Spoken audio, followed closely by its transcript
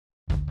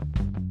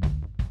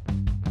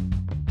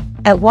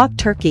At Walk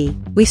Turkey,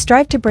 we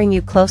strive to bring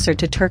you closer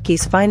to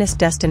Turkey's finest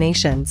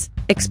destinations,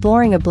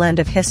 exploring a blend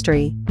of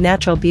history,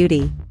 natural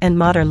beauty, and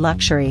modern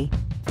luxury.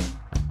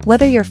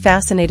 Whether you're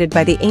fascinated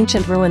by the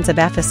ancient ruins of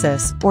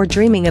Ephesus or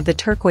dreaming of the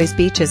turquoise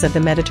beaches of the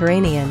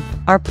Mediterranean,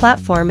 our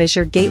platform is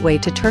your gateway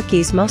to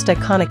Turkey's most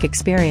iconic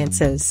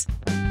experiences.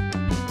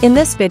 In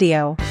this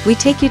video, we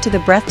take you to the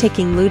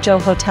breathtaking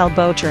Lujo Hotel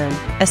Bodrum,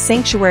 a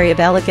sanctuary of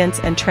elegance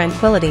and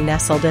tranquility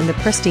nestled in the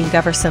pristine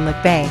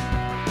Güvercinlik Bay.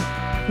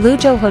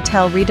 Lujo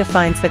Hotel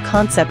redefines the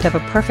concept of a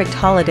perfect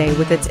holiday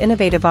with its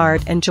innovative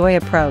art and joy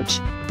approach,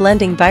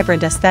 blending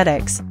vibrant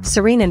aesthetics,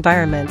 serene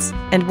environments,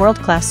 and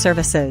world-class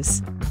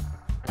services.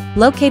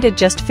 Located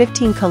just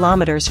 15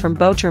 kilometers from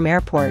Bodrum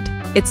Airport,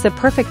 it's the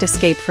perfect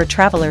escape for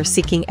travelers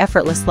seeking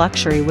effortless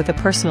luxury with a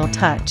personal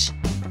touch.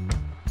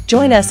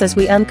 Join us as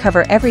we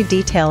uncover every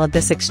detail of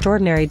this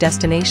extraordinary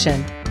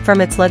destination, from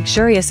its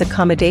luxurious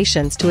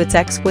accommodations to its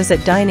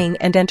exquisite dining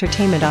and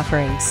entertainment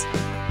offerings.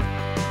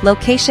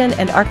 Location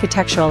and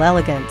architectural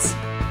elegance.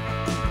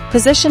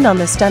 Positioned on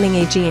the stunning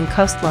Aegean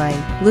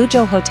coastline,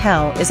 Lujo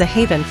Hotel is a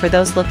haven for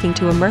those looking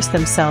to immerse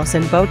themselves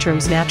in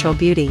Bodrum's natural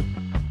beauty.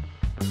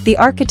 The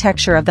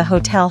architecture of the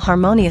hotel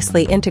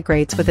harmoniously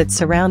integrates with its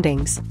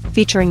surroundings,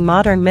 featuring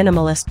modern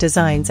minimalist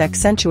designs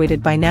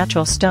accentuated by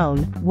natural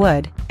stone,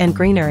 wood, and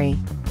greenery.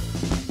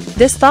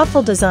 This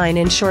thoughtful design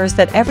ensures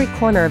that every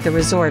corner of the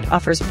resort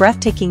offers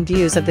breathtaking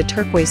views of the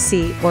turquoise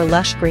sea or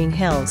lush green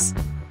hills.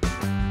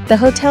 The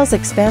hotel's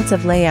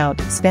expansive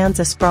layout spans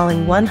a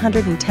sprawling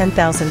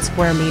 110,000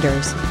 square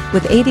meters,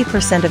 with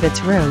 80% of its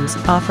rooms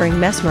offering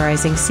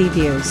mesmerizing sea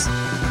views.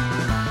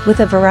 With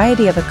a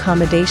variety of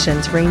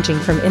accommodations ranging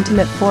from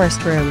intimate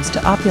forest rooms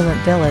to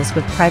opulent villas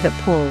with private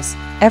pools,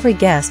 every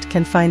guest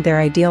can find their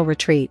ideal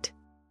retreat.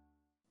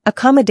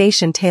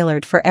 Accommodation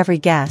tailored for every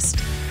guest.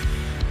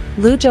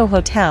 Lujo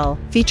Hotel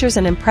features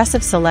an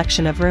impressive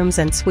selection of rooms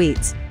and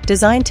suites,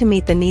 designed to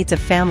meet the needs of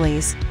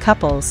families,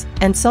 couples,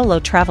 and solo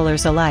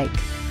travelers alike.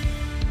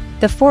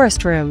 The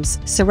forest rooms,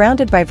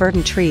 surrounded by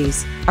verdant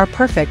trees, are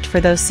perfect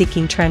for those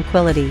seeking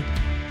tranquility.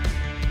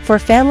 For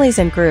families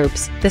and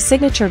groups, the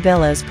signature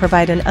villas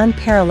provide an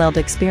unparalleled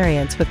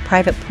experience with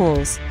private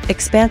pools,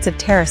 expansive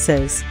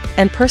terraces,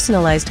 and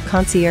personalized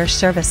concierge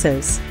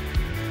services.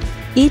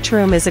 Each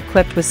room is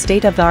equipped with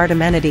state-of-the-art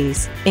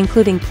amenities,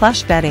 including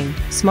plush bedding,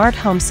 smart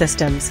home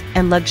systems,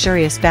 and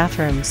luxurious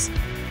bathrooms.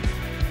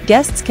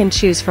 Guests can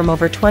choose from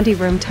over 20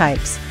 room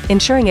types,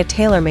 ensuring a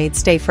tailor-made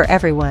stay for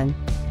everyone.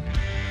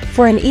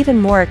 For an even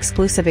more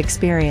exclusive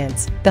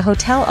experience, the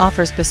hotel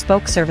offers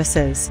bespoke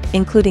services,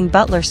 including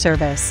butler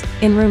service,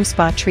 in-room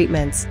spa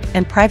treatments,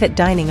 and private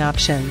dining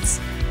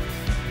options.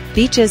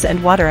 Beaches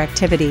and water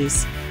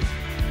activities.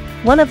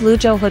 One of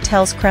Lujo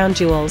Hotel's crown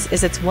jewels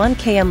is its 1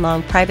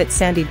 km-long private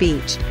sandy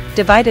beach,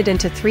 divided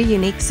into 3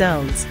 unique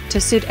zones,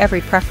 to suit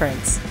every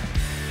preference.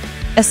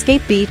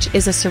 Escape Beach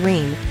is a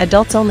serene,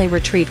 adults-only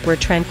retreat where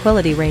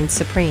tranquility reigns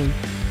supreme.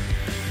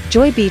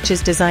 Joy Beach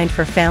is designed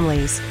for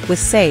families, with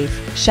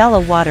safe,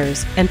 shallow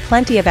waters and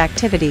plenty of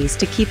activities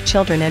to keep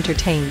children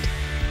entertained.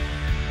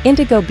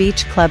 Indigo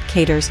Beach Club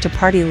caters to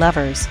party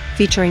lovers,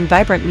 featuring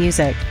vibrant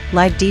music,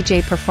 live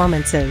DJ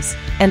performances,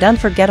 and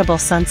unforgettable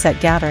sunset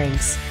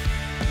gatherings.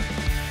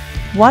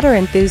 Water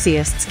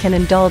enthusiasts can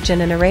indulge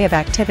in an array of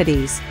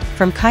activities,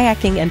 from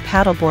kayaking and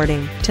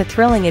paddleboarding to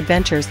thrilling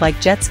adventures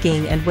like jet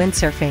skiing and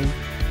windsurfing.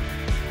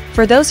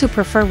 For those who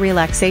prefer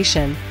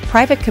relaxation,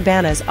 private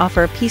cabanas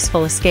offer a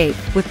peaceful escape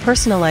with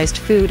personalized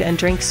food and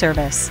drink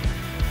service.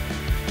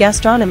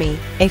 Gastronomy,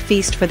 a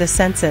feast for the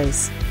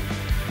senses.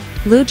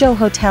 Lujo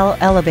Hotel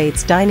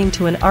elevates dining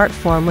to an art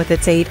form with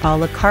its 8 a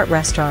la carte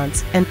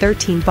restaurants and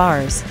 13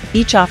 bars,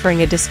 each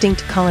offering a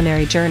distinct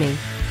culinary journey.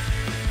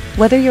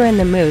 Whether you're in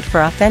the mood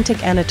for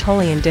authentic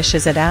Anatolian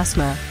dishes at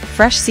Asma,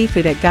 fresh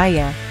seafood at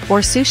Gaia,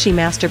 or sushi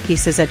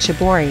masterpieces at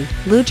Shibori,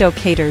 Lujo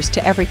caters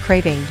to every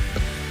craving.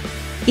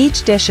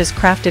 Each dish is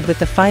crafted with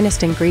the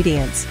finest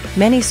ingredients,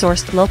 many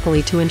sourced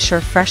locally to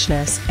ensure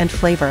freshness and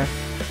flavor.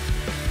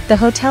 The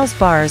hotel's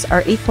bars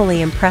are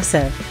equally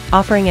impressive,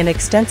 offering an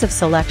extensive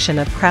selection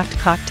of craft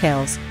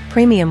cocktails,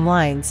 premium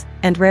wines,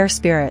 and rare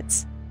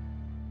spirits.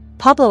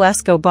 Pablo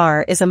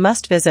Escobar is a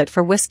must-visit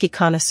for whiskey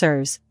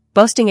connoisseurs,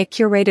 boasting a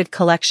curated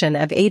collection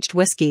of aged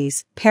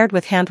whiskeys paired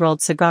with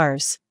hand-rolled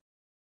cigars.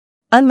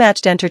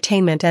 Unmatched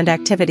entertainment and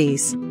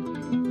activities.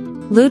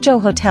 Lujo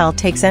Hotel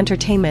takes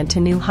entertainment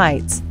to new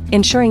heights,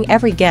 ensuring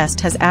every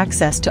guest has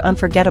access to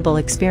unforgettable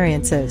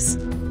experiences.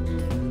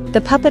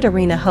 The Puppet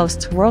Arena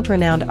hosts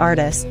world-renowned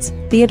artists,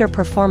 theater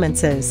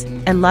performances,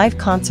 and live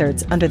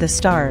concerts under the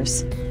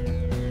stars.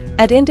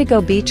 At Indigo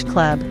Beach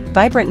Club,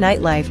 vibrant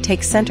nightlife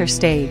takes center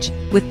stage,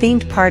 with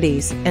themed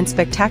parties and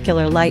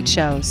spectacular light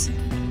shows.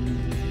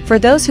 For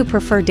those who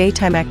prefer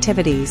daytime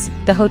activities,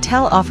 the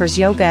hotel offers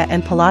yoga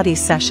and Pilates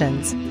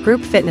sessions,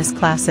 group fitness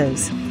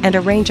classes, and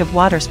a range of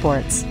water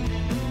sports.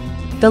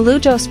 The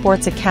Lujo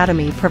Sports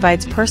Academy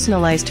provides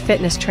personalized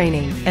fitness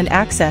training and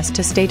access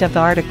to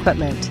state-of-the-art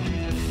equipment.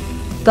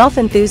 Golf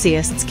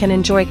enthusiasts can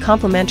enjoy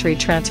complimentary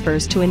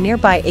transfers to a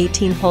nearby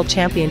 18-hole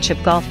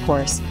championship golf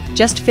course,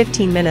 just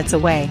 15 minutes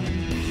away.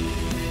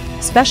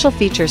 Special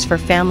features for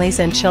families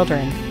and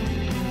children.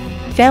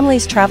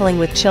 Families traveling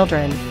with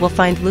children will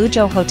find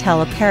Lujo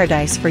Hotel a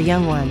paradise for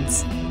young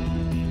ones.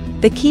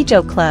 The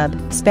Kijo Club,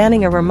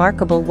 spanning a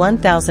remarkable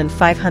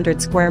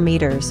 1,500 square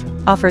meters,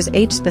 offers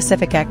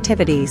age-specific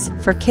activities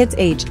for kids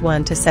aged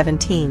 1 to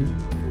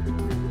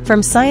 17.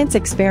 From science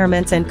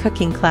experiments and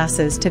cooking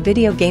classes to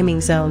video gaming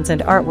zones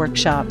and art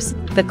workshops,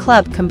 the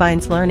club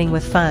combines learning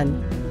with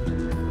fun.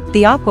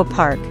 The Aqua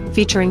Park,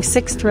 featuring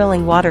 6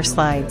 thrilling water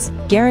slides,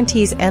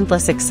 guarantees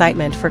endless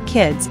excitement for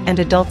kids and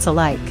adults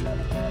alike.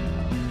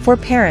 For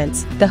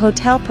parents, the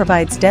hotel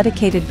provides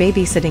dedicated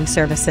babysitting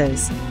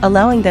services,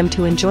 allowing them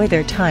to enjoy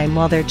their time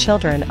while their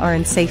children are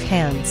in safe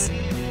hands.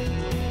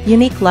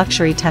 Unique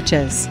luxury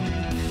touches.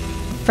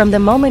 From the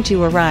moment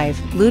you arrive,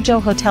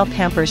 Lujo Hotel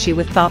pampers you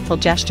with thoughtful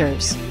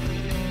gestures.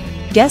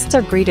 Guests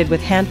are greeted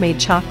with handmade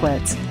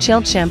chocolates,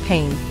 chilled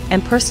champagne,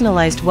 and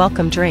personalized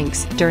welcome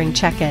drinks during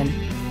check-in.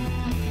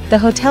 The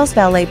hotel's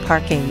valet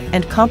parking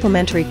and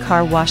complimentary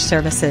car wash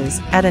services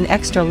add an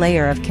extra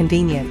layer of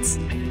convenience.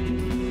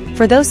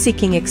 For those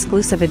seeking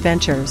exclusive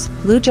adventures,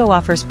 Lujo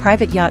offers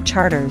private yacht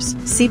charters,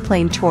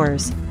 seaplane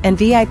tours, and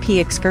VIP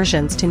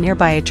excursions to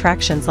nearby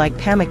attractions like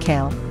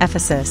Pamukkale,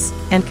 Ephesus,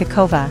 and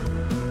Kakova.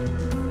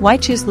 Why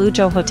choose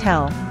Lujo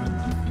Hotel?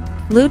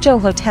 Lujo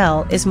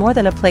Hotel is more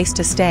than a place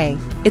to stay,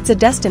 it's a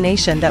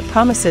destination that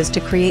promises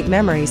to create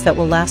memories that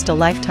will last a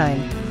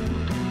lifetime.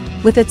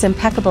 With its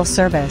impeccable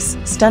service,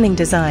 stunning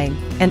design,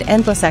 and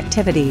endless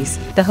activities,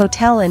 the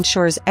hotel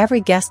ensures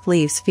every guest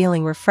leaves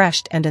feeling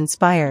refreshed and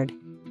inspired.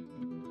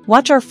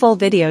 Watch our full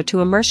video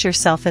to immerse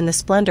yourself in the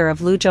splendor of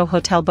Lujo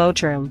Hotel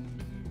Bodrum.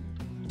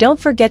 Don't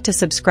forget to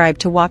subscribe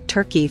to Walk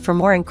Turkey for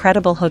more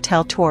incredible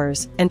hotel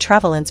tours and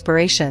travel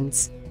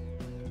inspirations.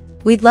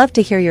 We'd love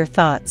to hear your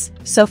thoughts,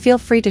 so feel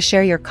free to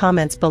share your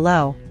comments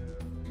below.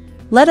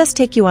 Let us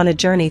take you on a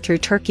journey through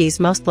Turkey's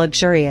most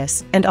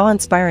luxurious and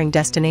awe-inspiring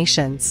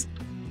destinations.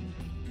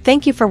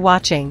 Thank you for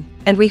watching,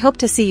 and we hope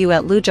to see you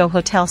at Lujo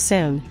Hotel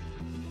soon.